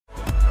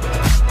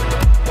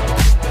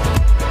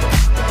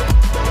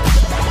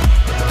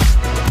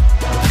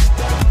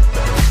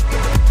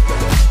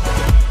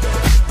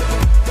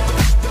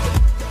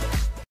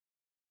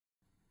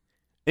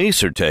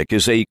ACERETECH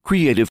is a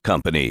creative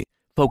company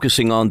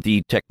focusing on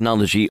the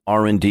technology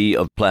R&D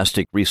of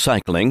plastic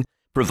recycling,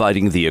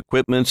 providing the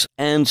equipments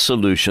and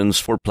solutions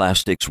for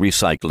plastics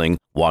recycling,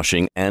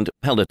 washing, and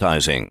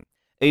pelletizing.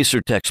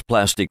 ACERETECH's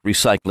plastic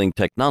recycling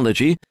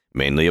technology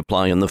mainly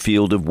apply in the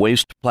field of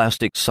waste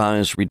plastic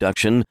size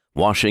reduction,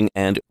 washing,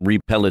 and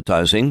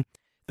repelletizing.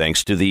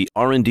 Thanks to the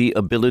R&D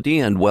ability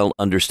and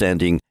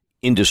well-understanding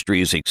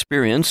industry's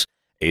experience,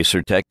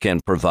 ACERETECH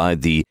can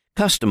provide the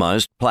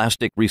customized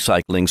plastic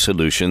recycling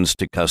solutions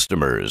to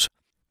customers.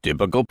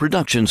 Typical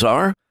productions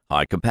are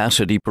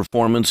high-capacity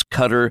performance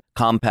cutter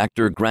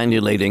compactor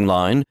granulating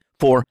line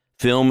for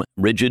film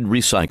rigid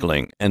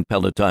recycling and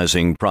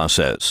pelletizing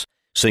process,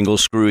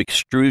 single-screw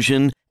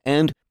extrusion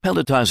and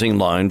pelletizing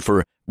line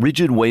for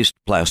rigid waste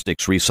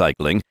plastics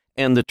recycling,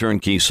 and the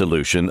turnkey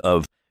solution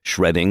of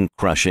shredding,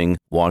 crushing,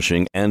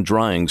 washing, and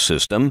drying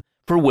system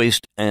for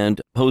waste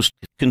and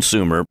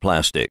post-consumer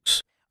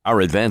plastics. Our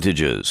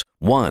advantages: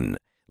 1.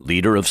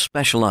 Leader of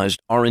specialized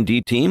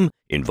R&D team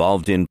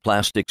involved in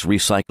plastics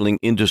recycling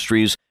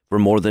industries for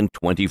more than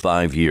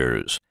 25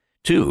 years.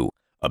 2.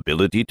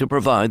 Ability to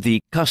provide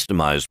the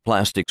customized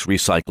plastics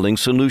recycling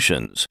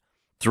solutions.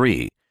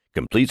 3.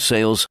 Complete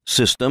sales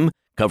system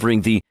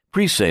covering the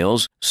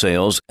pre-sales,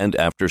 sales, and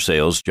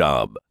after-sales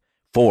job.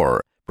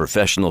 4.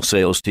 Professional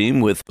sales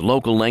team with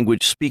local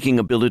language speaking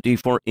ability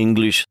for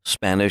English,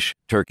 Spanish,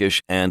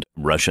 Turkish, and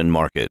Russian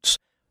markets.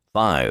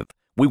 5.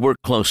 We work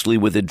closely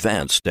with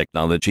advanced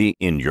technology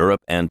in Europe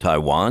and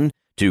Taiwan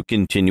to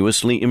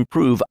continuously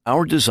improve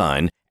our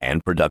design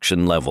and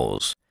production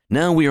levels.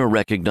 Now we are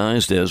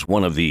recognized as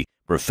one of the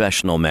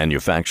professional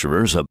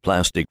manufacturers of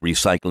plastic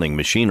recycling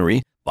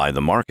machinery by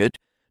the market.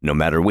 No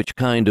matter which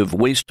kind of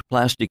waste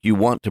plastic you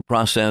want to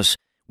process,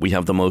 we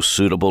have the most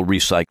suitable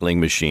recycling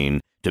machine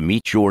to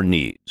meet your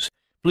needs.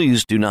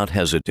 Please do not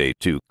hesitate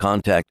to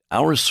contact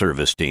our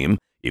service team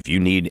if you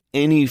need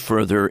any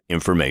further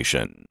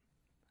information.